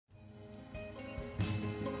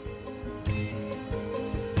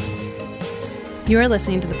You are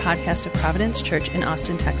listening to the podcast of Providence Church in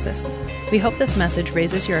Austin, Texas. We hope this message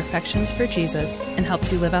raises your affections for Jesus and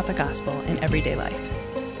helps you live out the gospel in everyday life.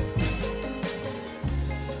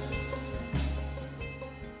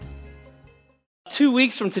 Two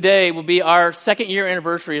weeks from today will be our second year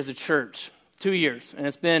anniversary as a church. 2 years. And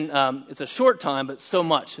it's a short time, but so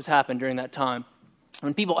much has happened during that time.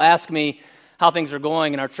 When people ask me how things are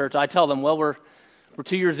going in our church, I tell them, well, we're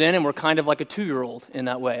 2 years in and we're kind of like a 2-year-old in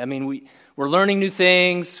that way. I mean, we're learning new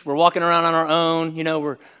things, we're walking around on our own,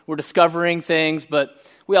 we're discovering things, but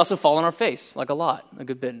we also fall on our face, like a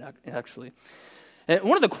good bit actually. And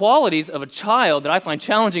one of the qualities of a child that I find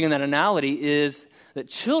challenging in that analogy is that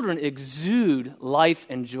children exude life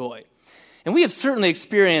and joy. And we have certainly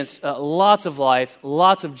experienced lots of life,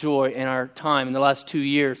 lots of joy in our time in the last 2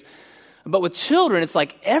 years. But with children, it's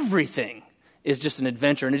like everything is just an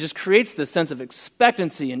adventure, and it just creates this sense of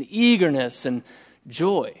expectancy and eagerness and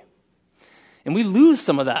joy. And we lose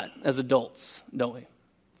some of that as adults, don't we?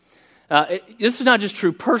 This is not just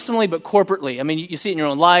true personally, but corporately. I mean, you see it in your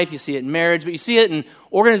own life, you see it in marriage, but you see it in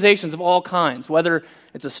organizations of all kinds, whether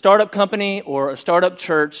it's a startup company or a startup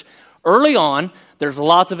church. Early on, there's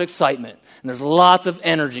lots of excitement, and there's lots of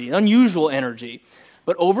energy, unusual energy.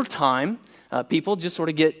 But over time, people just sort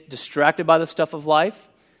of get distracted by the stuff of life.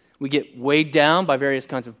 We get weighed down by various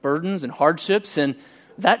kinds of burdens and hardships, and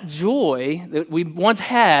that joy that we once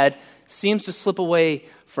had seems to slip away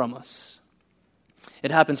from us.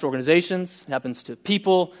 It happens to organizations, it happens to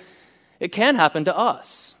people, it can happen to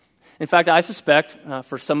us. In fact, I suspect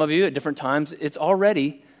for some of you at different times, it's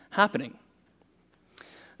already happening.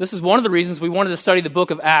 This is one of the reasons we wanted to study the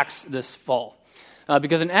book of Acts this fall.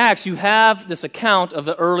 Because in Acts, you have this account of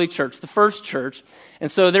the early church, the first church,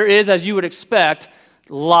 and so there is, as you would expect,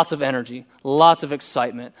 lots of energy, lots of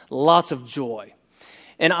excitement, lots of joy.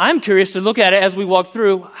 And I'm curious to look at it as we walk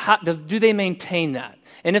through, do they maintain that?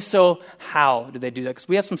 And if so, how do they do that? Because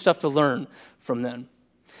we have some stuff to learn from them.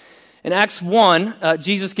 In Acts 1,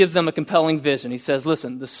 Jesus gives them a compelling vision. He says,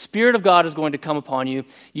 listen, the Spirit of God is going to come upon you.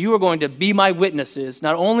 You are going to be my witnesses,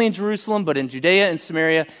 not only in Jerusalem, but in Judea and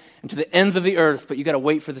Samaria and to the ends of the earth. But you got to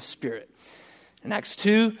wait for the Spirit. In Acts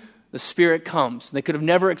 2, the Spirit comes. They could have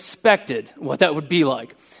never expected what that would be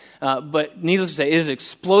like. But needless to say, it is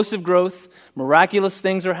explosive growth. Miraculous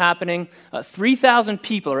things are happening. 3,000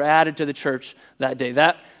 people are added to the church that day.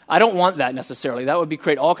 I don't want that necessarily. That would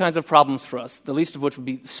create all kinds of problems for us, the least of which would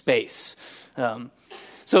be space.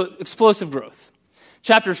 So explosive growth.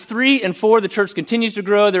 Chapters 3 and 4, the church continues to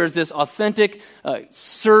grow. There is this authentic,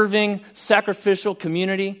 serving, sacrificial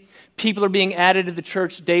community. People are being added to the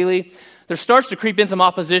church daily. There starts to creep in some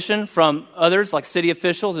opposition from others, like city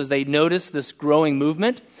officials, as they notice this growing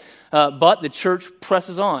movement. But the church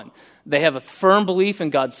presses on. They have a firm belief in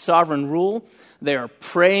God's sovereign rule. They are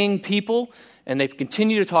praying people, and they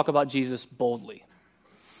continue to talk about Jesus boldly.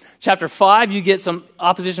 Chapter 5, you get some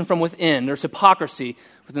opposition from within. There's hypocrisy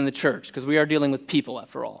within the church, because we are dealing with people,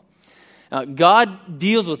 after all. God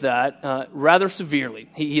deals with that rather severely.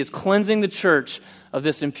 He is cleansing the church of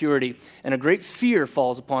this impurity, and a great fear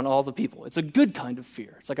falls upon all the people. It's a good kind of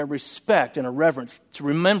fear. It's like a respect and a reverence to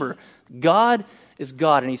remember God is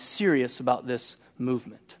God, and He's serious about this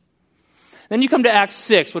movement. Then you come to Acts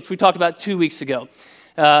 6, which we talked about 2 weeks ago.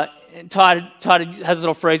 Todd has a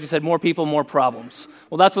little phrase, he said, more people, more problems.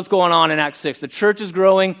 Well, that's what's going on in Acts 6. The church is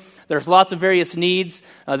growing. There's lots of various needs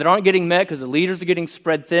that aren't getting met because the leaders are getting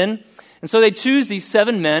spread thin. And so they choose these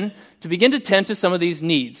 7 men to begin to tend to some of these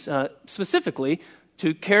needs, specifically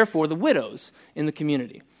to care for the widows in the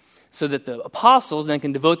community, so that the apostles then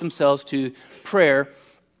can devote themselves to prayer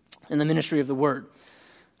and the ministry of the word.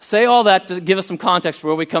 Say all that to give us some context for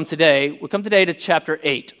where we come today. We come today to chapter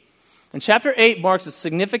 8. And chapter 8 marks a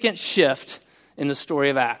significant shift in the story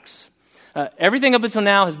of Acts. Everything up until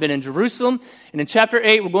now has been in Jerusalem, and in chapter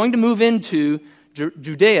 8 we're going to move into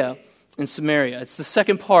Judea and Samaria. It's the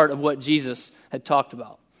second part of what Jesus had talked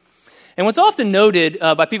about. And what's often noted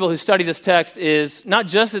by people who study this text is not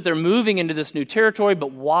just that they're moving into this new territory,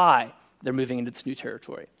 but why they're moving into this new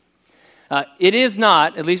territory. It is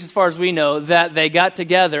not, at least as far as we know, that they got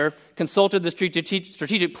together, consulted the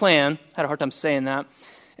strategic plan, had a hard time saying that,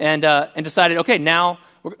 and decided, okay, now,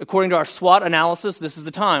 according to our SWOT analysis, this is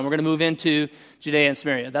the time. We're going to move into Judea and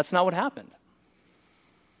Samaria. That's not what happened.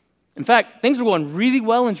 In fact, things were going really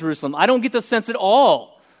well in Jerusalem. I don't get the sense at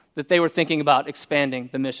all that they were thinking about expanding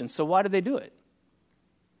the mission. So why did they do it?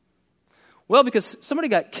 Well, because somebody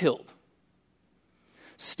got killed.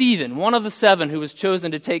 Stephen, one of the 7 who was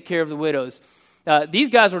chosen to take care of the widows. These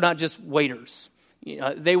guys were not just waiters.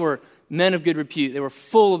 They were men of good repute. They were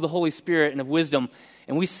full of the Holy Spirit and of wisdom.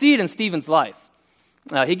 And we see it in Stephen's life.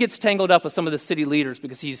 He gets tangled up with some of the city leaders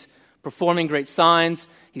because he's performing great signs.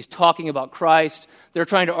 He's talking about Christ. They're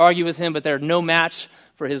trying to argue with him, but they're no match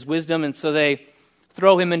for his wisdom. And so they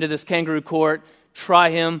throw him into this kangaroo court, try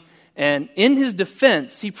him. And in his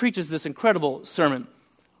defense, he preaches this incredible sermon.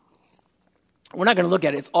 We're not going to look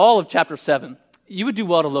at it. It's all of chapter 7. You would do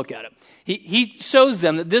well to look at it. He shows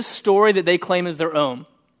them that this story that they claim is their own,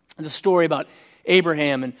 the story about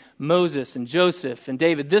Abraham and Moses and Joseph and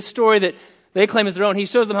David, this story that they claim is their own, he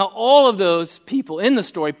shows them how all of those people in the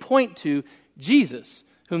story point to Jesus,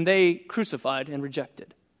 whom they crucified and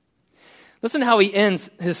rejected. Listen to how he ends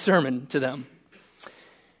his sermon to them.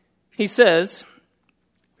 He says,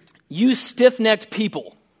 "You stiff-necked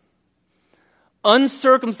people,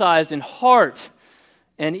 uncircumcised in heart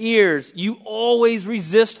and ears, you always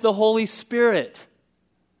resist the Holy Spirit.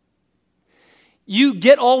 You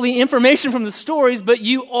get all the information from the stories, but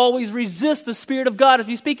you always resist the Spirit of God as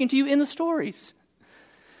He's speaking to you in the stories."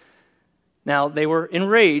 Now, they were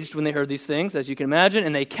enraged when they heard these things, as you can imagine,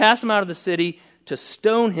 and they cast him out of the city to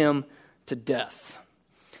stone him to death.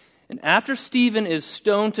 And after Stephen is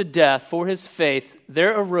stoned to death for his faith,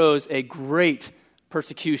 there arose a great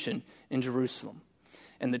persecution in Jerusalem.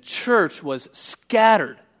 And the church was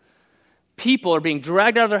scattered. People are being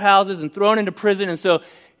dragged out of their houses and thrown into prison, and so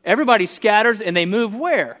everybody scatters, and they move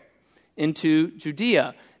where? Into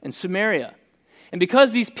Judea and Samaria. And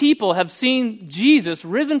because these people have seen Jesus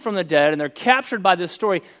risen from the dead, and they're captured by this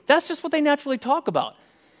story, that's just what they naturally talk about.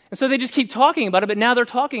 And so they just keep talking about it, but now they're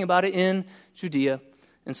talking about it in Judea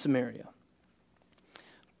and Samaria.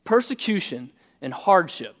 Persecution and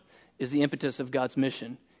hardship is the impetus of God's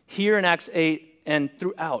mission, here in Acts 8 and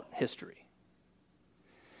throughout history.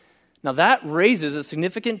 Now that raises a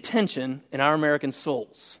significant tension in our American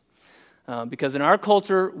souls. Because in our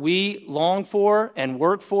culture, we long for and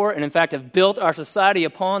work for, and in fact have built our society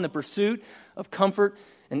upon the pursuit of comfort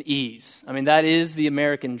and ease. I mean, that is the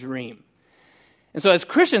American dream. And so as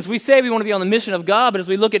Christians, we say we want to be on the mission of God, but as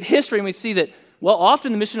we look at history and we see that, well,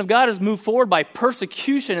 often the mission of God is moved forward by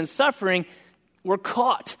persecution and suffering, we're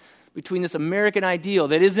caught between this American ideal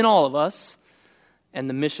that is in all of us and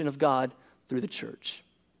the mission of God through the church.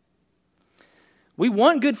 We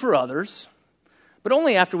want good for others, but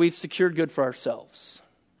only after we've secured good for ourselves.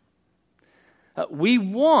 We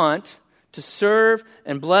want to serve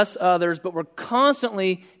and bless others, but we're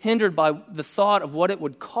constantly hindered by the thought of what it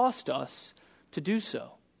would cost us to do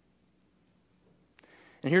so.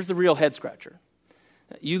 And here's the real head scratcher.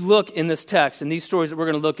 You look in this text, in these stories that we're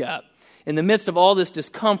going to look at, in the midst of all this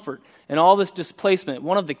discomfort and all this displacement,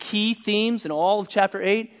 one of the key themes in all of chapter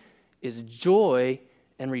 8 is joy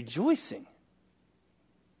and rejoicing.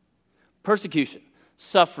 Persecution,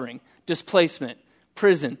 suffering, displacement,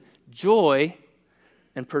 prison, joy,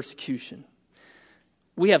 and persecution.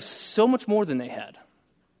 We have so much more than they had.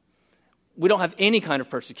 We don't have any kind of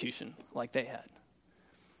persecution like they had.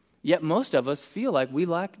 Yet most of us feel like we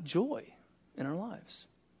lack joy in our lives.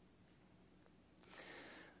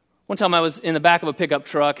 One time I was in the back of a pickup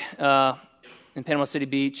truck in Panama City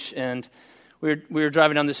Beach, and we were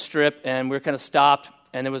driving down this strip, and we were kind of stopped,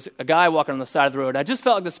 and there was a guy walking on the side of the road. I just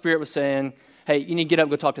felt like the Spirit was saying, hey, you need to get up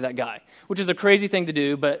and go talk to that guy, which is a crazy thing to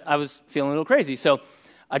do, but I was feeling a little crazy. So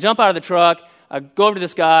I jump out of the truck, I go over to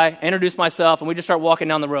this guy, I introduce myself, and we just start walking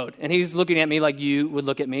down the road. And he's looking at me like you would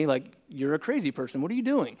look at me, like, you're a crazy person. What are you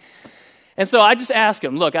doing? And so I just ask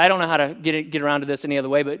him, look, I don't know how to get around to this any other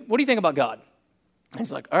way, but what do you think about God? And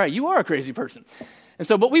he's like, all right, you are a crazy person. And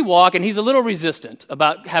so, but we walk, and he's a little resistant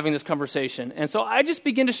about having this conversation. And so I just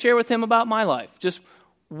begin to share with him about my life, just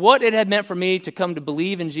what it had meant for me to come to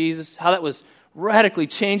believe in Jesus, how that was radically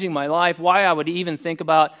changing my life, why I would even think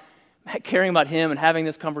about caring about him and having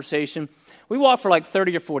this conversation. We walked for like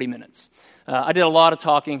 30 or 40 minutes. I did a lot of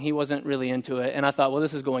talking. He wasn't really into it. And I thought, well,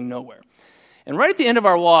 this is going nowhere. And right at the end of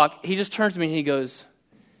our walk, he just turns to me and he goes,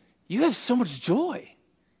 you have so much joy.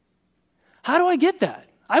 How do I get that?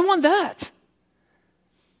 I want that.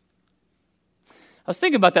 I was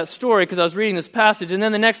thinking about that story because I was reading this passage, and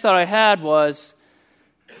then the next thought I had was,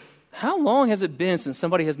 how long has it been since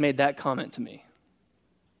somebody has made that comment to me?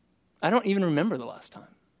 I don't even remember the last time.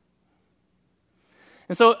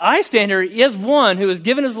 And so I stand here as one who has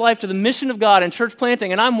given his life to the mission of God and church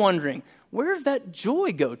planting, and I'm wondering, where does that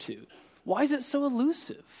joy go to? Why is it so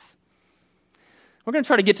elusive? We're going to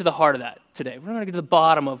try to get to the heart of that today. We're going to get to the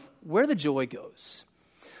bottom of where the joy goes.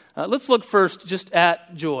 Let's look first just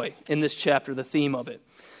at joy in this chapter, the theme of it.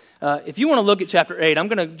 If you want to look at chapter 8, I'm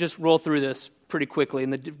going to just roll through this pretty quickly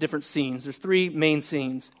in the different scenes. There's three main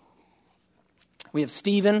scenes. We have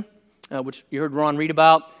Stephen, which you heard Ron read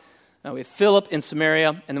about. We have Philip in Samaria,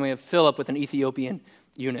 and then we have Philip with an Ethiopian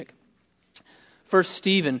eunuch. First,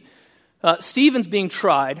 Stephen. Stephen's being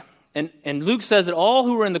tried, and Luke says that all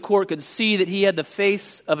who were in the court could see that he had the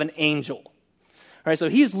face of an angel. All right, so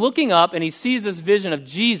he's looking up, and he sees this vision of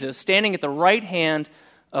Jesus standing at the right hand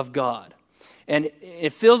of God. And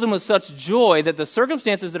it fills him with such joy that the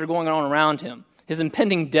circumstances that are going on around him, his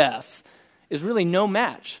impending death, is really no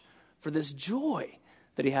match for this joy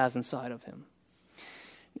that he has inside of him.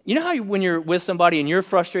 You know how when you're with somebody and you're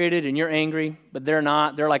frustrated and you're angry, but they're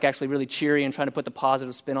not, they're like actually really cheery and trying to put the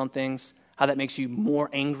positive spin on things, how that makes you more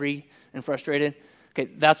angry and frustrated? Okay,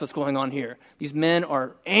 that's what's going on here. These men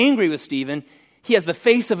are angry with Stephen. He has the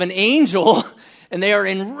face of an angel, and they are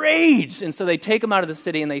enraged. And so they take him out of the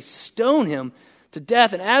city and they stone him to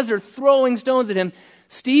death. And as they're throwing stones at him,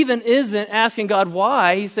 Stephen isn't asking God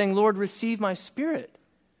why. He's saying, Lord, receive my spirit.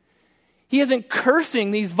 He isn't cursing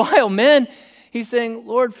these vile men. He's saying,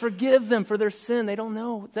 Lord, forgive them for their sin. They don't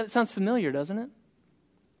know. That sounds familiar, doesn't it?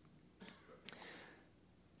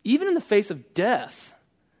 Even in the face of death,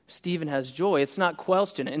 Stephen has joy. It's not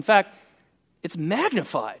quelched in it. In fact, it's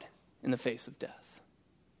magnified in the face of death.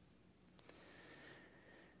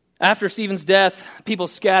 After Stephen's death, people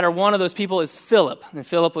scatter. One of those people is Philip. And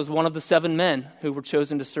Philip was one of the 7 men who were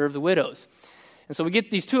chosen to serve the widows. And so we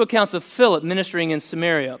get these 2 accounts of Philip ministering in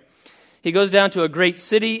Samaria. He goes down to a great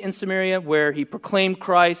city in Samaria where he proclaimed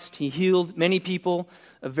Christ. He healed many people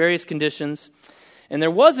of various conditions. And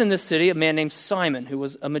there was in this city a man named Simon who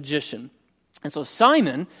was a magician. And so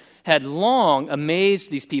Simon had long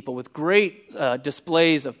amazed these people with great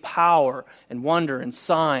displays of power and wonder and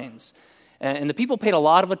signs. And the people paid a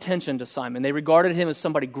lot of attention to Simon. They regarded him as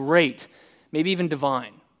somebody great, maybe even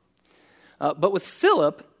divine. But with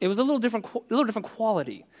Philip, it was a little different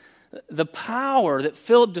quality. The power that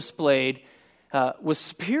Philip displayed was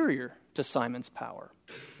superior to Simon's power.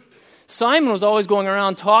 Simon was always going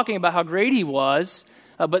around talking about how great he was,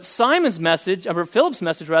 but Philip's message,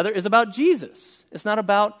 is about Jesus. It's not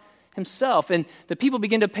about himself. And the people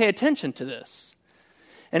begin to pay attention to this.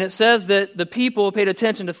 And it says that the people paid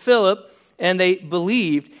attention to Philip, and they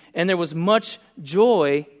believed, and there was much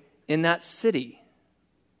joy in that city.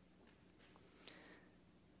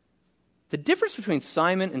 The difference between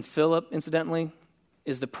Simon and Philip, incidentally,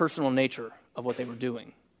 is the personal nature of what they were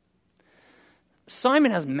doing.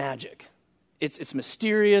 Simon has magic. It's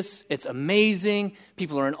mysterious, it's amazing,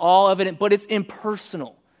 people are in awe of it, but it's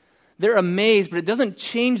impersonal. They're amazed, but it doesn't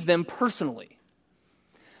change them personally.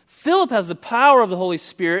 Philip has the power of the Holy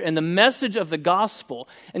Spirit and the message of the gospel,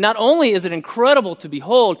 and not only is it incredible to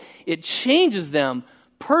behold, it changes them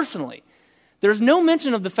personally. There's no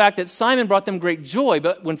mention of the fact that Simon brought them great joy,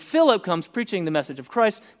 but when Philip comes preaching the message of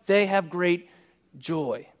Christ, they have great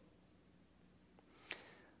joy.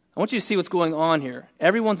 I want you to see what's going on here.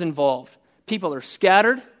 Everyone's involved. People are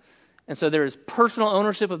scattered, and so there is personal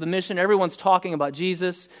ownership of the mission. Everyone's talking about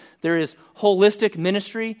Jesus. There is holistic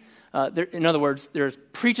ministry. In other words, there's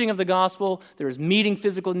preaching of the gospel. There's meeting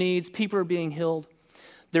physical needs. People are being healed.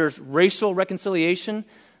 There's racial reconciliation.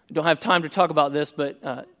 I don't have time to talk about this,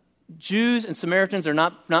 but Jews and Samaritans are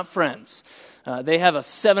not friends. They have a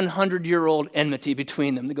 700-year-old enmity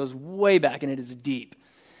between them that goes way back, and it is deep.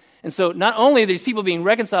 And so not only are these people being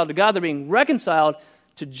reconciled to God, they're being reconciled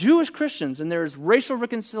to Jewish Christians, and there's racial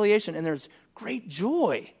reconciliation, and there's great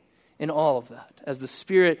joy in all of that as the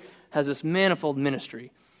Spirit has this manifold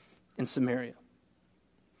ministry in Samaria.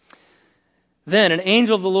 Then an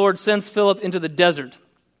angel of the Lord sends Philip into the desert,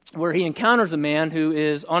 where he encounters a man who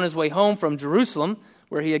is on his way home from Jerusalem,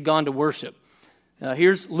 where he had gone to worship.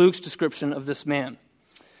 Here's Luke's description of this man.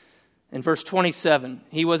 In verse 27,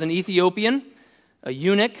 he was an Ethiopian, a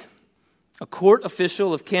eunuch, a court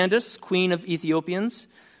official of Candace, queen of Ethiopians,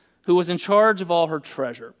 who was in charge of all her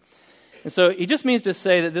treasure. And so he just means to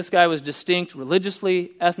say that this guy was distinct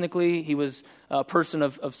religiously, ethnically. He was a person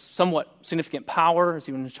of somewhat significant power, as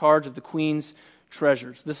he was in charge of the queen's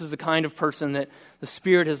treasures. This is the kind of person that the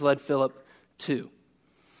Spirit has led Philip to.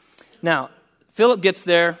 Now, Philip gets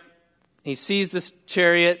there. He sees this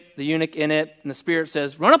chariot, the eunuch in it, and the Spirit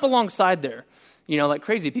says, run up alongside there, like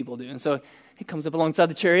crazy people do. And so he comes up alongside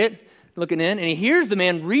the chariot, looking in, and he hears the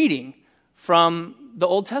man reading from the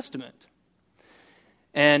Old Testament.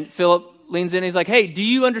 And Philip leans in and he's like, hey, do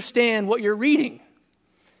you understand what you're reading?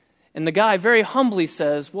 And the guy very humbly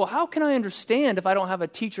says, well, how can I understand if I don't have a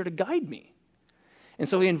teacher to guide me? And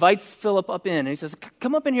so he invites Philip up in, and he says,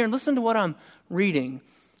 come up in here and listen to what I'm reading.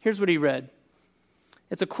 Here's what he read.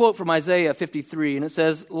 It's a quote from Isaiah 53, and it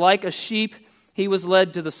says, like a sheep he was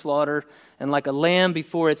led to the slaughter, and like a lamb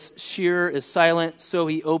before its shearer is silent, so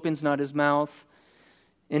he opens not his mouth.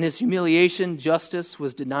 In his humiliation, justice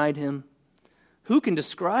was denied him. Who can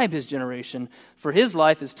describe his generation? For his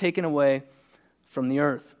life is taken away from the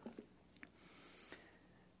earth.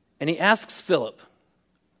 And he asks Philip,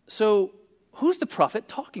 so who's the prophet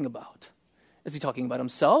talking about? Is he talking about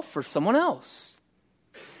himself or someone else?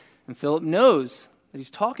 And Philip knows that he's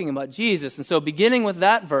talking about Jesus. And so beginning with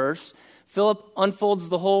that verse, Philip unfolds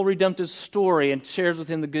the whole redemptive story and shares with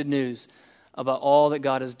him the good news about all that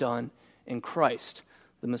God has done in Christ,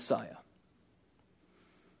 the Messiah.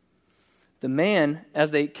 The man, as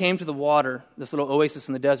they came to the water, this little oasis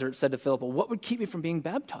in the desert, said to Philip, well, what would keep me from being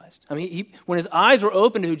baptized? I mean, when his eyes were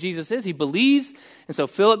open to who Jesus is, he believes. And so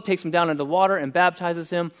Philip takes him down into the water and baptizes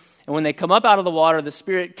him. And when they come up out of the water, the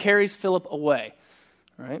Spirit carries Philip away.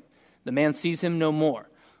 All right? The man sees him no more,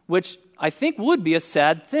 which I think would be a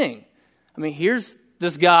sad thing. I mean, here's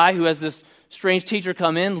this guy who has this strange teacher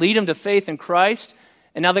come in, lead him to faith in Christ,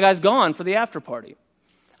 and now the guy's gone for the after party.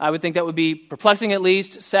 I would think that would be perplexing at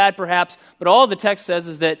least, sad perhaps, but all the text says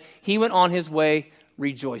is that he went on his way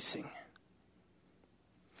rejoicing.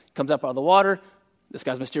 Comes up out of the water, this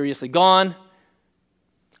guy's mysteriously gone.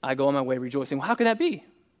 I go on my way rejoicing. Well, how could that be?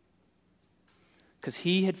 Because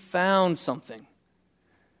he had found something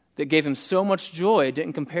that gave him so much joy it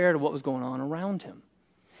didn't compare to what was going on around him.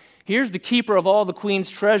 Here's the keeper of all the queen's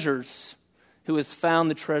treasures who has found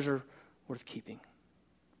the treasure worth keeping.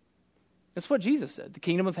 That's what Jesus said. The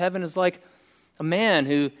kingdom of heaven is like a man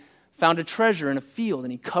who found a treasure in a field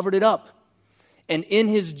and he covered it up. And in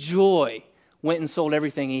his joy went and sold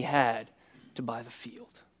everything he had to buy the field.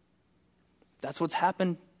 That's what's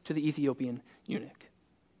happened to the Ethiopian eunuch.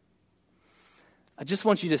 I just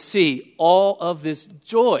want you to see all of this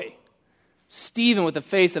joy. Stephen with the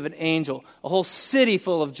face of an angel, a whole city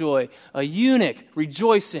full of joy, a eunuch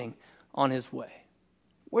rejoicing on his way.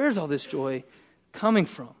 Where's all this joy coming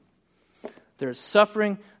from? There is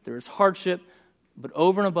suffering, there is hardship, but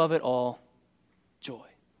over and above it all, joy.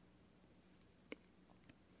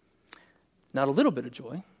 Not a little bit of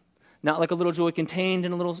joy, not like a little joy contained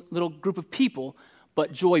in a little group of people,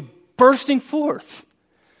 but joy bursting forth,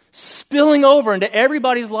 spilling over into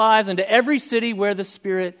everybody's lives, into every city where the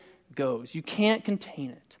Spirit goes. You can't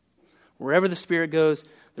contain it. Wherever the Spirit goes,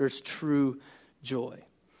 there's true joy.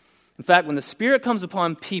 In fact, when the Spirit comes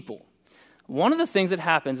upon people, one of the things that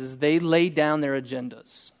happens is they lay down their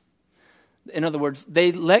agendas. In other words,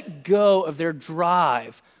 they let go of their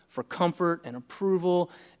drive for comfort and approval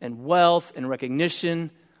and wealth and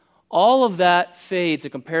recognition. All of that fades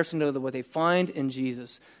in comparison to what they find in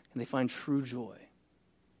Jesus, and they find true joy.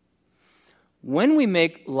 When we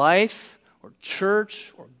make life or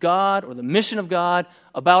church or God or the mission of God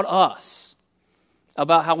about us,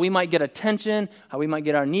 about how we might get attention, how we might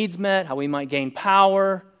get our needs met, how we might gain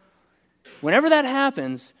power, whenever that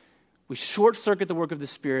happens, we short-circuit the work of the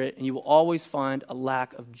Spirit, and you will always find a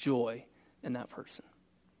lack of joy in that person.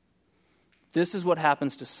 This is what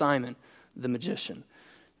happens to Simon the magician.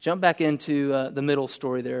 Jump back into the middle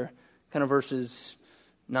story there, kind of verses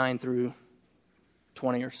 9 through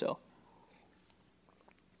 20 or so.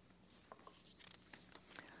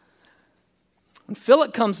 When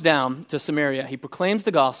Philip comes down to Samaria, he proclaims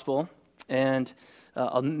the gospel, and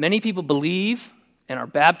many people believe and are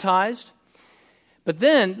baptized. But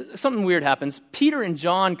then something weird happens. Peter and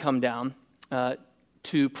John come down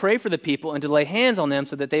to pray for the people and to lay hands on them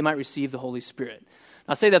so that they might receive the Holy Spirit.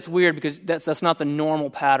 Now, I say that's weird because that's not the normal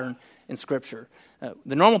pattern in Scripture.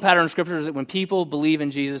 The normal pattern in Scripture is that when people believe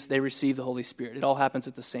in Jesus, they receive the Holy Spirit. It all happens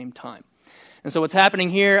at the same time. And so what's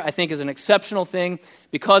happening here, I think, is an exceptional thing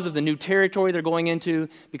because of the new territory they're going into,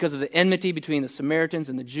 because of the enmity between the Samaritans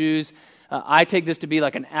and the Jews. I take this to be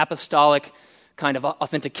like an apostolic kind of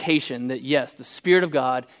authentication that, yes, the Spirit of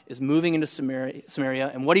God is moving into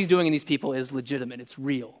Samaria, and what he's doing in these people is legitimate. It's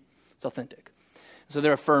real. It's authentic. So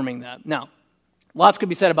they're affirming that. Now, lots could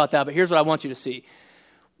be said about that, but here's what I want you to see.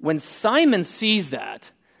 When Simon sees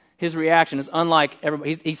that, his reaction is unlike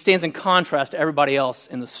everybody. He stands in contrast to everybody else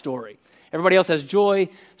in the story. Everybody else has joy.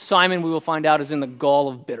 Simon, we will find out, is in the gall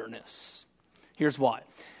of bitterness. Here's why.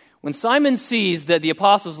 When Simon sees that the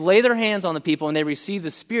apostles lay their hands on the people and they receive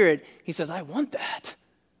the Spirit, he says, I want that.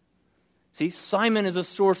 See, Simon is a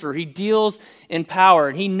sorcerer. He deals in power,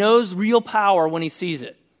 and he knows real power when he sees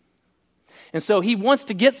it. And so he wants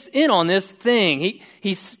to get in on this thing.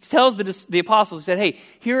 He tells the apostles, he said, hey,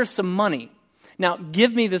 here's some money. Now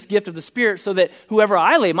give me this gift of the Spirit so that whoever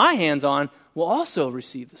I lay my hands on will also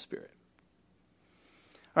receive the Spirit.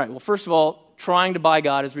 All right, well, first of all, trying to buy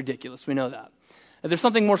God is ridiculous. We know that. There's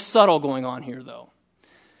something more subtle going on here, though.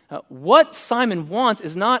 What Simon wants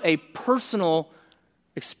is not a personal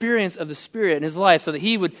experience of the Spirit in his life so that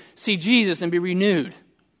he would see Jesus and be renewed.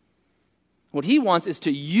 What he wants is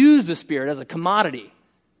to use the Spirit as a commodity,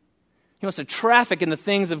 He wants to traffic in the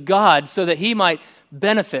things of God so that he might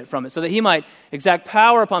benefit from it, so that he might exact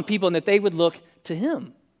power upon people and that they would look to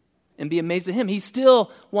him and be amazed at him. He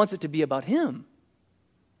still wants it to be about him.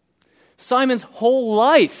 Simon's whole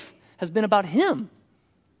life has been about him.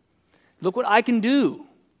 Look what I can do.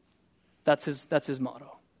 That's his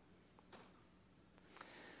motto.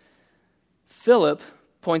 Philip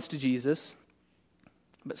points to Jesus,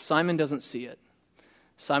 but Simon doesn't see it.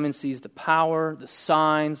 Simon sees the power, the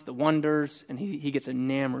signs, the wonders, and he gets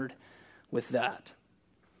enamored with that.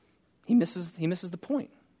 He misses the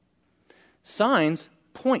point. Signs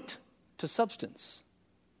point to substance.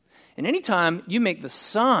 And anytime you make the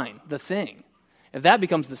sign the thing, if that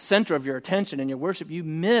becomes the center of your attention and your worship, you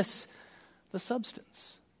miss the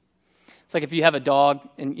substance. It's like if you have a dog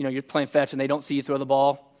and you're playing fetch and they don't see you throw the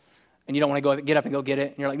ball and you don't want to go get up and go get it.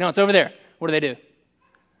 And you're like, no, it's over there. What do?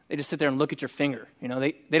 They just sit there and look at your finger.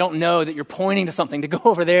 They don't know that you're pointing to something to go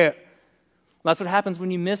over there. Well, that's what happens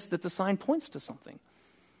when you miss that the sign points to something.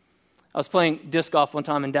 I was playing disc golf one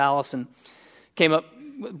time in Dallas and came up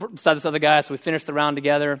beside this other guy, so we finished the round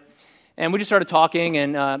together. And we just started talking,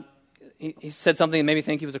 and he said something that made me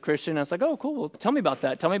think he was a Christian. And I was like, oh, cool. Well, tell me about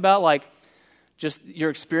that. Tell me about, just your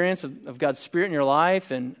experience of God's Spirit in your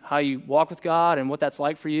life and how you walk with God and what that's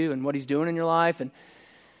like for you and what he's doing in your life. And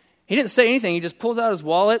he didn't say anything. He just pulls out his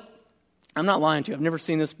wallet. I'm not lying to you. I've never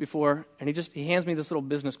seen this before. And he hands me this little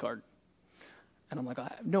business card. And I'm like, I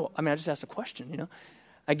just asked a question,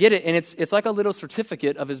 I get it, and it's like a little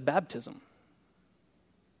certificate of his baptism.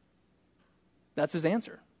 That's his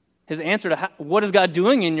answer. His answer to what is God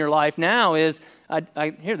doing in your life now is,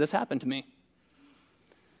 here, this happened to me.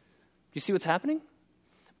 Do you see what's happening?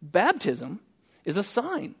 Baptism is a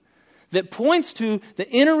sign that points to the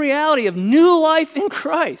inner reality of new life in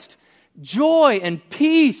Christ. Joy and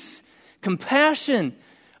peace, compassion,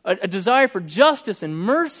 a desire for justice and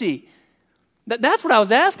mercy. That's what I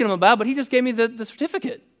was asking him about, but he just gave me the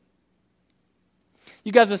certificate.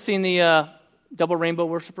 You guys have seen the double rainbow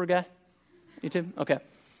worshiper guy? YouTube? Okay.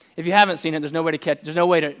 If you haven't seen it, there's no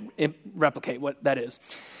way to replicate what that is.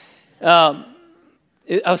 I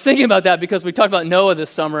was thinking about that because we talked about Noah this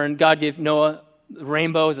summer, and God gave Noah the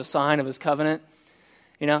rainbow as a sign of his covenant.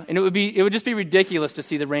 And it would just be ridiculous to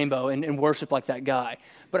see the rainbow and worship like that guy.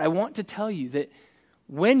 But I want to tell you that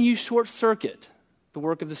when you short circuit the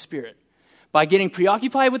work of the Spirit by getting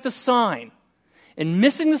preoccupied with the sign and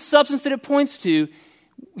missing the substance that it points to,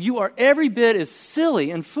 you are every bit as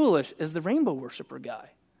silly and foolish as the rainbow worshiper guy.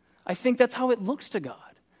 I think that's how it looks to God.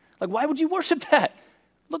 Why would you worship that?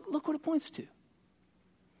 Look what it points to.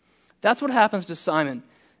 That's what happens to Simon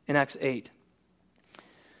in Acts 8.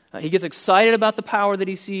 He gets excited about the power that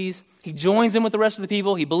he sees. He joins in with the rest of the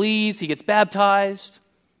people. He believes. He gets baptized.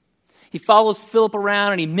 He follows Philip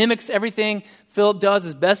around and he mimics everything Philip does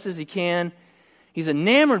as best as he can. He's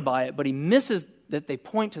enamored by it, but he misses that they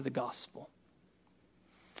point to the gospel.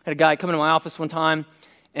 I had a guy come into my office one time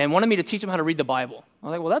and wanted me to teach him how to read the Bible. I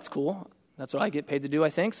was like, well, that's cool. That's what I get paid to do, I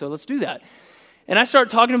think, so let's do that. And I started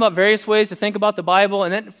talking about various ways to think about the Bible,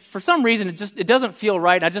 and then for some reason it doesn't feel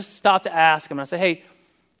right. And I just stopped to ask him, and I said, hey,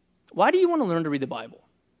 why do you want to learn to read the Bible?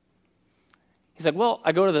 He's like, well,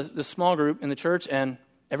 I go to the small group in the church, and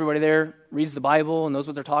everybody there reads the Bible and knows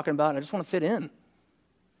what they're talking about, and I just want to fit in.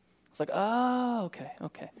 It's like, oh,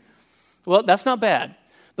 okay. Well, that's not bad.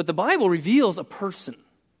 But the Bible reveals a person.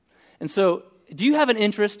 And so, do you have an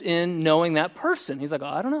interest in knowing that person? He's like, oh,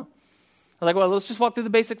 I don't know. I was like, well, let's just walk through the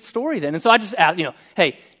basic story then. And so I just asked,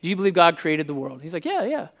 hey, do you believe God created the world? He's like,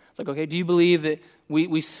 yeah. It's like, okay, do you believe that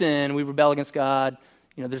we sin, we rebel against God,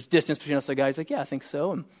 there's distance between us and God? He's like, yeah, I think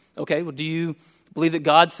so. And okay, well, do you believe that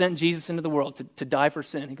God sent Jesus into the world to die for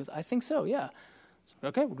sin? He goes, I think so, yeah.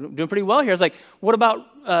 Okay, we're doing pretty well here. I was like, what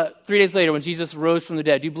about 3 days later when Jesus rose from the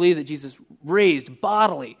dead? Do you believe that Jesus raised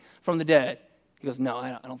bodily from the dead? He goes, no,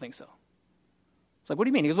 I don't think so. It's like, what do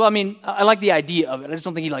you mean? He goes, well, I like the idea of it. I just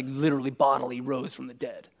don't think he literally bodily rose from the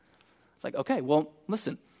dead. It's like, okay, well,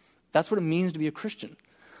 listen, that's what it means to be a Christian.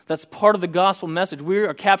 That's part of the gospel message. We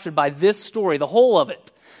are captured by this story, the whole of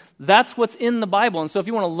it. That's what's in the Bible. And so if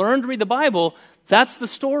you want to learn to read the Bible, that's the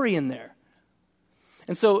story in there.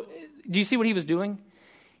 And so, do you see what he was doing?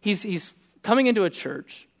 He's coming into a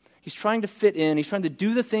church. He's trying to fit in. He's trying to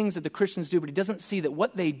do the things that the Christians do, but he doesn't see that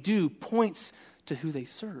what they do points to who they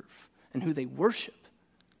serve and who they worship.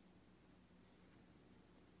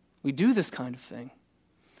 We do this kind of thing.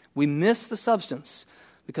 We miss the substance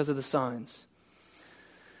because of the signs.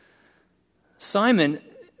 Simon,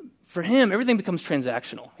 for him, everything becomes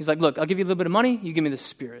transactional. He's like, look, I'll give you a little bit of money, you give me the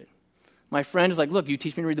Spirit. My friend is like, look, you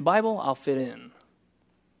teach me to read the Bible, I'll fit in.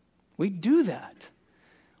 We do that.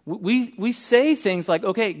 We say things like,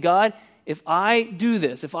 okay, God, do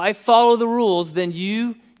this, if I follow the rules, then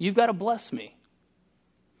you've got to bless me.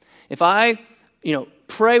 If I,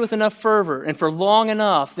 pray with enough fervor and for long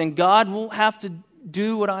enough, then God will have to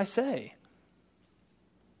do what I say.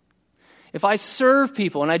 If I serve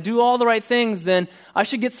people and I do all the right things, then I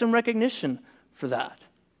should get some recognition for that.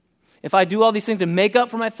 If I do all these things to make up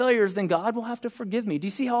for my failures, then God will have to forgive me. Do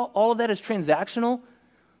you see how all of that is transactional?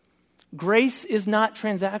 Grace is not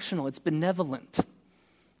transactional. It's benevolent.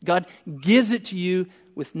 God gives it to you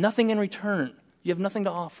with nothing in return. You have nothing to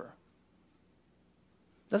offer.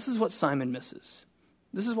 This is what Simon misses.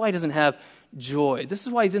 This is why he doesn't have joy. This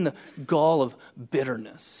is why he's in the gall of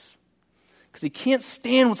bitterness. Because he can't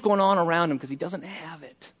stand what's going on around him because he doesn't have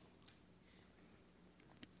it.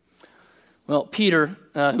 Well, Peter,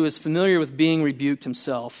 who is familiar with being rebuked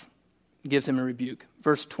himself, gives him a rebuke.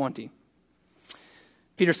 Verse 20.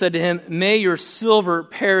 Peter said to him, "May your silver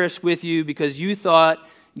perish with you because you thought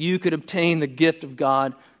you could obtain the gift of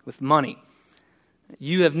God with money.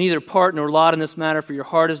 You have neither part nor lot in this matter, for your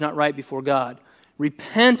heart is not right before God.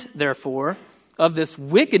 Repent, therefore, of this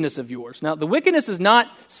wickedness of yours." Now, the wickedness is not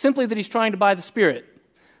simply that he's trying to buy the Spirit.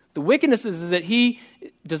 The wickedness is that he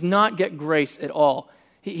does not get grace at all.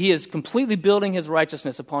 He is completely building his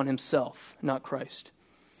righteousness upon himself, not Christ.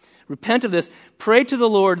 Repent of this. Pray to the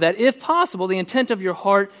Lord that, if possible, the intent of your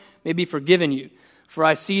heart may be forgiven you. For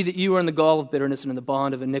I see that you are in the gall of bitterness and in the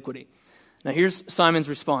bond of iniquity. Now here's Simon's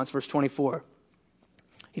response, verse 24.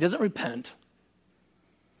 He doesn't repent.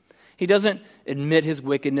 He doesn't admit his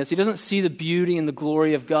wickedness. He doesn't see the beauty and the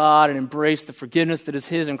glory of God and embrace the forgiveness that is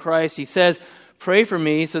his in Christ. He says, "Pray for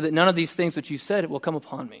me so that none of these things which you said will come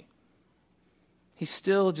upon me." He's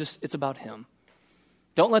still it's about him.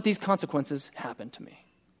 Don't let these consequences happen to me.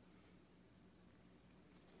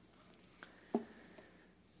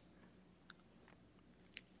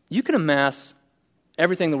 You can amass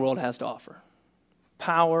everything the world has to offer.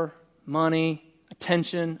 Power, money,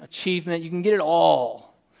 attention, achievement. You can get it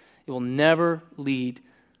all. It will never lead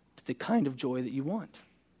to the kind of joy that you want.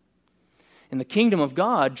 In the kingdom of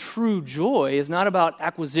God, true joy is not about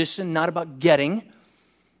acquisition, not about getting.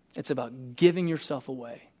 It's about giving yourself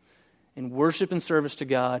away in worship and service to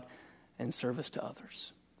God and service to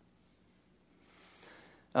others.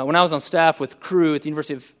 When I was on staff with Cru at the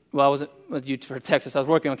University of, I was at Texas. I was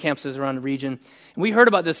working on campuses around the region. And we heard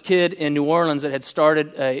about this kid in New Orleans that had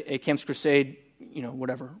started a Campus Crusade,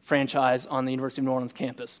 franchise on the University of New Orleans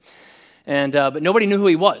campus. And but nobody knew who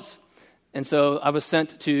he was. And so I was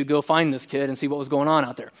sent to go find this kid and see what was going on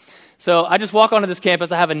out there. So I just walk onto this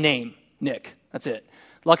campus. I have a name, Nick. That's it.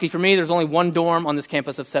 Lucky for me, there's only one dorm on this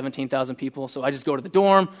campus of 17,000 people. So I just go to the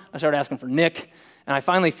dorm. I start asking for Nick. And I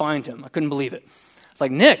finally find him. I couldn't believe it. It's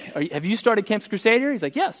like, "Nick, have you started Campus Crusade here?" He's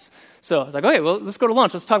like, "Yes." So I was like, "Okay, well, let's go to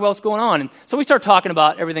lunch. Let's talk about what's going on." And so we start talking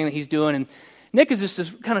about everything that he's doing. And Nick is just this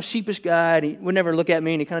kind of sheepish guy. And he would never look at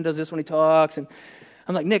me. And he kind of does this when he talks. And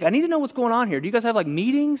I'm like, "Nick, I need to know what's going on here. Do you guys have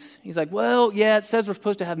meetings?" He's like, "Well, yeah, it says we're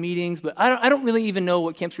supposed to have meetings. But I don't really even know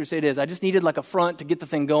what Campus Crusade is. I just needed a front to get the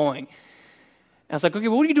thing going." And I was like, "Okay,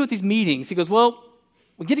 well, what do you do with these meetings?" He goes, "Well,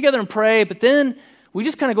 we get together and pray, but then we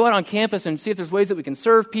just kind of go out on campus and see if there's ways that we can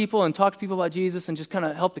serve people and talk to people about Jesus and just kind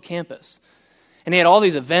of help the campus." And he had all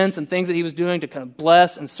these events and things that he was doing to kind of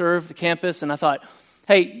bless and serve the campus. And I thought,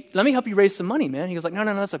 "Hey, let me help you raise some money, man." He goes like, No,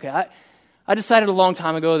 that's okay. I decided a long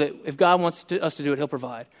time ago that if God wants us to do it, he'll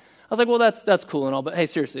provide. I was like, "Well, that's cool and all, but hey,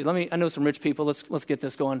 seriously, I know some rich people. Let's get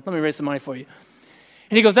this going. Let me raise some money for you."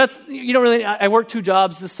 And he goes, I worked 2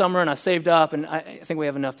 jobs this summer and I saved up and I think we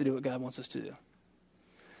have enough to do what God wants us to do.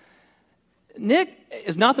 Nick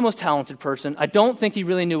is not the most talented person. I don't think he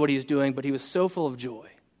really knew what he was doing, but he was so full of joy.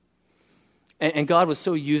 And God was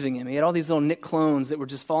so using him. He had all these little Nick clones that were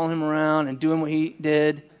just following him around and doing what he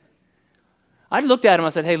did. I looked at him, I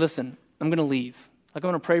said, "Hey, listen, I'm going to leave. I'm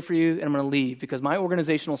going to pray for you and I'm going to leave because my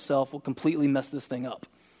organizational self will completely mess this thing up.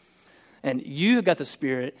 And you have got the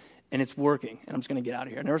Spirit and it's working, and I'm just going to get out of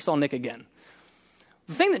here." I never saw Nick again.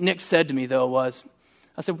 The thing that Nick said to me, though, was,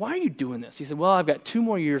 I said, "Why are you doing this?" He said, "Well, I've got 2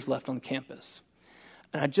 more years left on campus,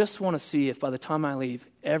 and I just want to see if by the time I leave,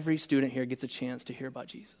 every student here gets a chance to hear about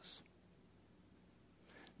Jesus."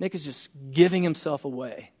 Nick is just giving himself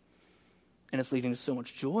away, and it's leading to so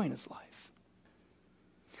much joy in his life.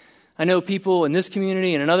 I know people in this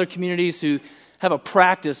community and in other communities who have a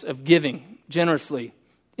practice of giving generously,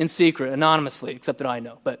 in secret, anonymously, except that I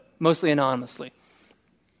know, but mostly anonymously.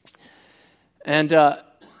 And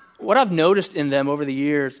what I've noticed in them over the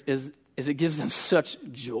years is it gives them such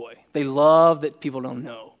joy. They love that people don't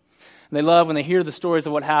know. And they love when they hear the stories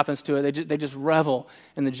of what happens to it. They just revel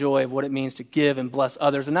in the joy of what it means to give and bless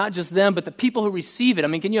others. And not just them, but the people who receive it. I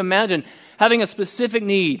mean, can you imagine having a specific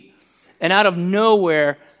need and out of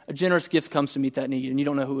nowhere, a generous gift comes to meet that need, and you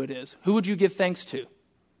don't know who it is. Who would you give thanks to?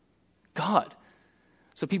 God.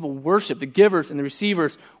 So people worship, the givers and the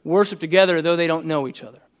receivers worship together, though they don't know each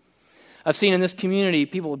other. I've seen in this community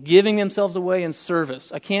people giving themselves away in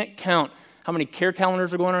service. I can't count how many care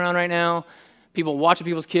calendars are going around right now, people watching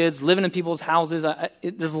people's kids, living in people's houses.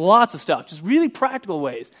 There's lots of stuff, just really practical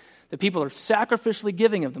ways that people are sacrificially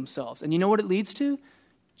giving of themselves. And you know what it leads to?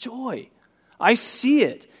 Joy. I see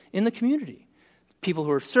it in the community. People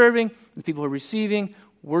who are serving, the people who are receiving,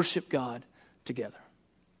 worship God together.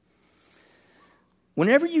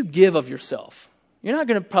 Whenever you give of yourself, you're not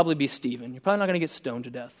going to probably be Stephen. You're probably not going to get stoned to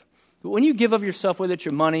death. But when you give of yourself, whether it's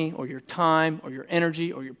your money or your time or your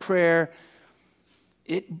energy or your prayer,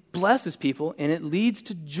 it blesses people and it leads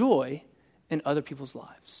to joy in other people's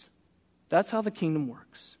lives. That's how the kingdom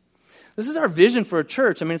works. This is our vision for a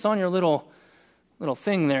church. I mean, it's on your little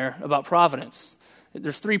thing there about Providence.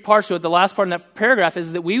 There's 3 parts to it. The last part in that paragraph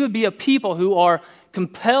is that we would be a people who are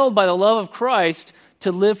compelled by the love of Christ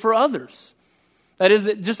to live for others. That is,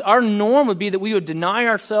 that just our norm would be that we would deny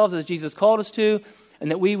ourselves as Jesus called us to,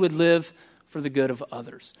 and that we would live for the good of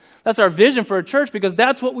others. That's our vision for a church because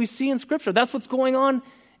that's what we see in Scripture. That's what's going on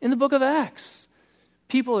in the book of Acts.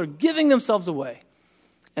 People are giving themselves away.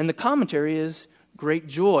 And the commentary is great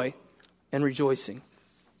joy and rejoicing.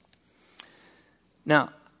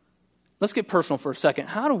 Now, let's get personal for a second.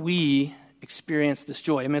 How do we experience this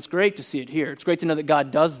joy? I mean, it's great to see it here. It's great to know that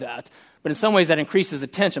God does that. But in some ways that increases the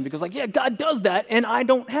tension because God does that and I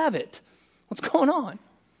don't have it. What's going on?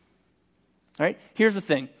 All right, here's the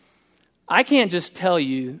thing. I can't just tell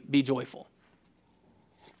you, be joyful.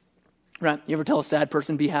 Right? You ever tell a sad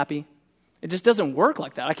person, be happy? It just doesn't work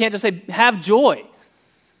like that. I can't just say, have joy.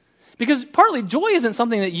 Because partly, joy isn't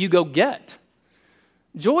something that you go get.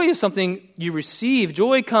 Joy is something you receive.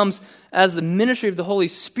 Joy comes as the ministry of the Holy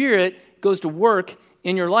Spirit goes to work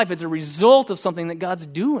in your life. It's a result of something that God's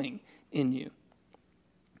doing in you.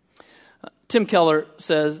 Tim Keller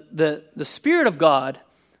says that the Spirit of God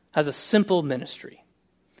has a simple ministry.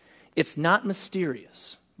 It's not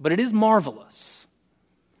mysterious, but it is marvelous.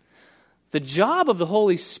 The job of the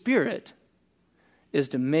Holy Spirit is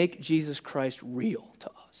to make Jesus Christ real to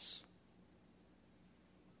us.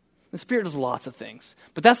 The Spirit does lots of things,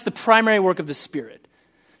 but that's the primary work of the Spirit,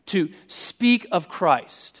 to speak of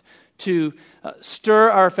Christ, to stir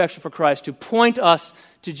our affection for Christ, to point us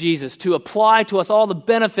to Jesus, to apply to us all the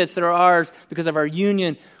benefits that are ours because of our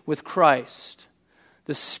union with Christ.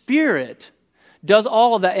 The Spirit does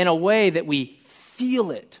all of that in a way that we feel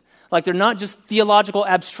it. Like they're not just theological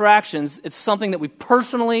abstractions. It's something that we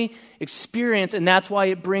personally experience, and that's why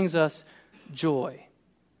it brings us joy.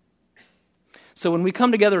 So when we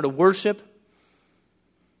come together to worship,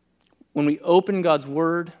 when we open God's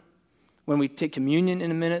Word, when we take communion in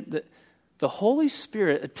a minute, the Holy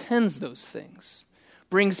Spirit attends those things,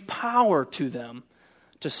 brings power to them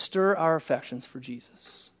to stir our affections for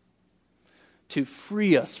Jesus, to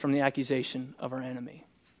free us from the accusation of our enemy,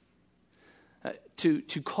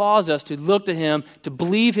 to cause us to look to Him, to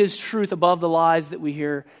believe His truth above the lies that we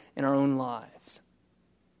hear in our own lives.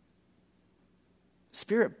 The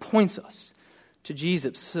Spirit points us to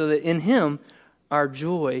Jesus so that in Him our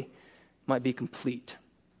joy might be complete.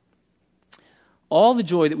 All the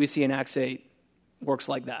joy that we see in Acts 8 works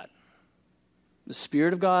like that. The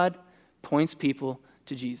Spirit of God points people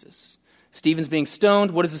to Jesus. Stephen's being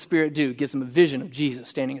stoned. What does the Spirit do? It gives him a vision of Jesus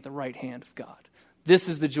standing at the right hand of God. This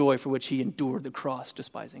is the joy for which he endured the cross,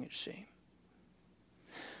 despising its shame.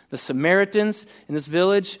 The Samaritans in this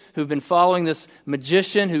village who've been following this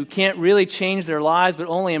magician who can't really change their lives but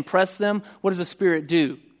only impress them, what does the Spirit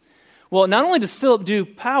do? Well, not only does Philip do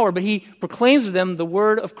power, but he proclaims to them the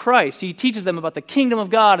word of Christ. He teaches them about the kingdom of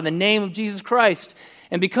God and the name of Jesus Christ.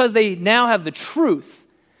 And because they now have the truth,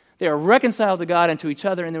 they are reconciled to God and to each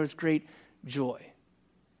other, and there was great joy.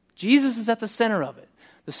 Jesus is at the center of it.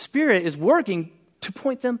 The Spirit is working to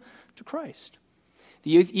point them to Christ.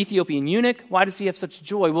 The Ethiopian eunuch, why does he have such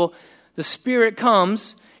joy? Well, the Spirit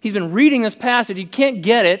comes. He's been reading this passage. He can't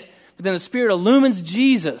get it, but then the Spirit illumines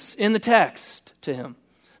Jesus in the text to him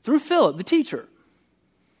through Philip, the teacher.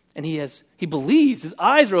 And he believes. His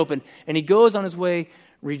eyes are open, and he goes on his way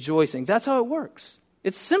rejoicing. That's how it works.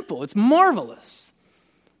 It's simple. It's marvelous.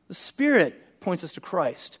 The Spirit points us to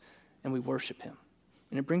Christ, and we worship Him.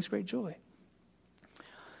 And it brings great joy.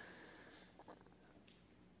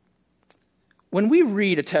 When we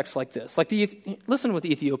read a text like this, listen to what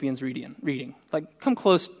the Ethiopian's reading. Like, come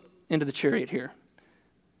close into the chariot here.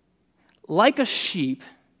 Like a sheep,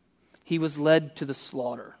 he was led to the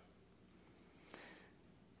slaughter.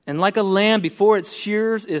 And like a lamb before its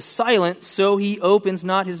shearers is silent, so he opens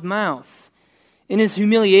not his mouth. In his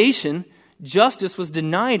humiliation, justice was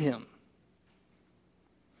denied him.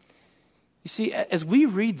 You see, as we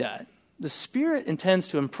read that, the Spirit intends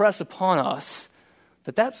to impress upon us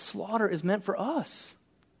that slaughter is meant for us.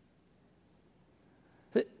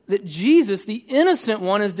 That Jesus, the innocent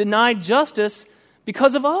one, is denied justice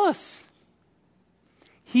because of us.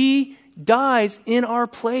 He dies in our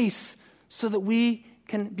place so that we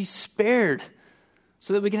can be spared,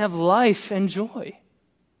 so that we can have life and joy.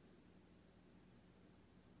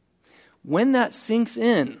 When that sinks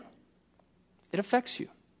in, it affects you.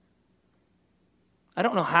 I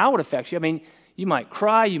don't know how it affects you. I mean, you might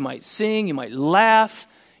cry, you might sing, you might laugh,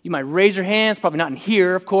 you might raise your hands, probably not in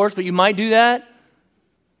here, of course, but you might do that.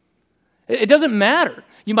 It doesn't matter.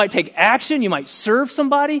 You might take action, you might serve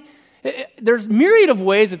somebody. There's myriad of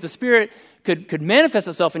ways that the Spirit could manifest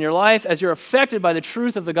itself in your life as you're affected by the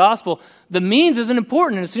truth of the gospel. The means isn't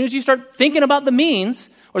important. And as soon as you start thinking about the means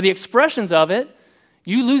or the expressions of it,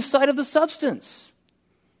 you lose sight of the substance.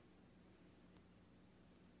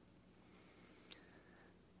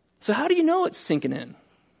 So how do you know it's sinking in?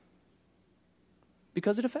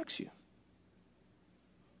 Because it affects you.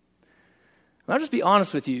 I'll just be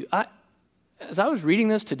honest with you. As I was reading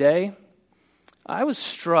this today, I was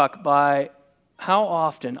struck by how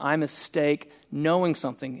often I mistake knowing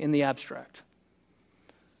something in the abstract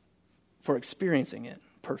for experiencing it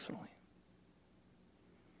personally.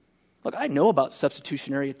 Look, I know about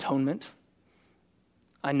substitutionary atonement.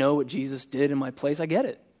 I know what Jesus did in my place. I get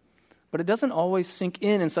it. But it doesn't always sink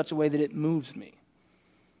in such a way that it moves me.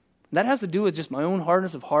 That has to do with just my own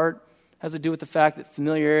hardness of heart. It has to do with the fact that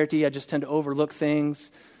familiarity, I just tend to overlook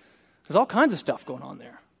things. There's all kinds of stuff going on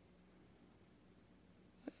there.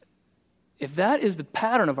 If that is the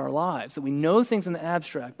pattern of our lives, that we know things in the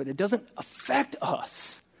abstract, but it doesn't affect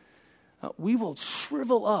us, we will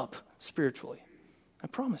shrivel up spiritually. I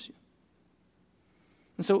promise you.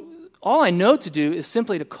 And so all I know to do is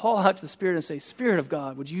simply to call out to the Spirit and say, Spirit of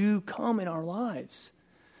God, would you come in our lives?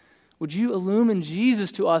 Would you illumine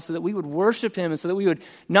Jesus to us so that we would worship him and so that we would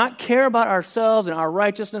not care about ourselves and our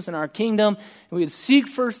righteousness and our kingdom, and we would seek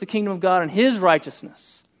first the kingdom of God and his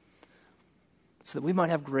righteousness so that we might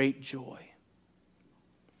have great joy.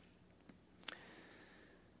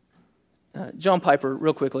 John Piper,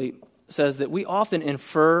 real quickly, says that we often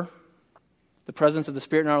infer the presence of the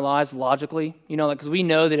Spirit in our lives logically. Because we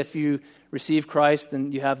know that if you receive Christ,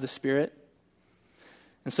 then you have the Spirit.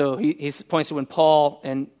 And so he points to when Paul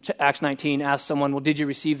in Acts 19 asked someone, well, did you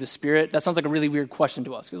receive the Spirit? That sounds like a really weird question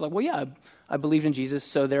to us. He's like, well, yeah, I believed in Jesus,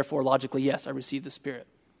 so therefore, logically, yes, I received the Spirit.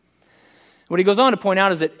 What he goes on to point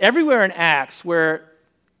out is that everywhere in Acts where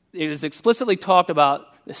it is explicitly talked about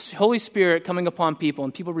the Holy Spirit coming upon people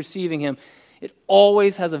and people receiving him, it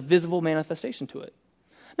always has a visible manifestation to it.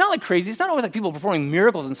 Not like crazy. It's not always like people performing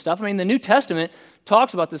miracles and stuff. I mean, the New Testament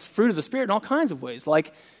talks about this fruit of the Spirit in all kinds of ways,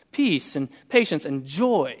 like peace and patience and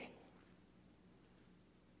joy.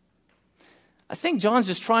 I think John's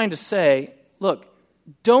just trying to say, look,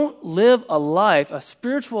 don't live a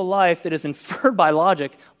spiritual life that is inferred by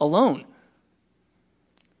logic alone.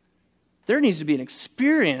 There needs to be an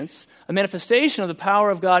experience, a manifestation of the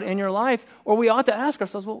power of God in your life, or we ought to ask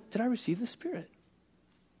ourselves, well, did I receive the Spirit?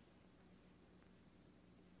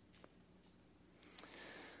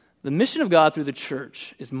 The mission of God through the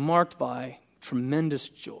church is marked by tremendous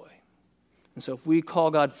joy. And so if we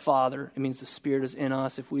call God Father, it means the Spirit is in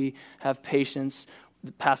us. If we have patience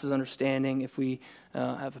that passes understanding, if we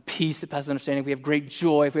have a peace that passes understanding, if we have great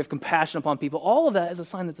joy, if we have compassion upon people, all of that is a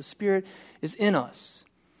sign that the Spirit is in us.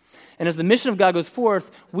 And as the mission of God goes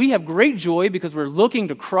forth, we have great joy because we're looking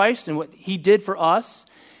to Christ and what he did for us.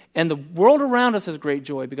 And the world around us has great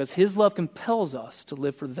joy because his love compels us to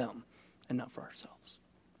live for them and not for ourselves.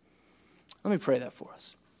 Let me pray that for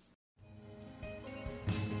us.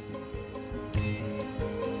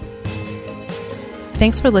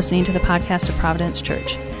 Thanks for listening to the podcast of Providence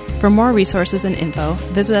Church. For more resources and info,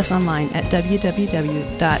 visit us online at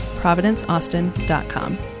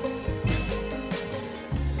www.providenceaustin.com.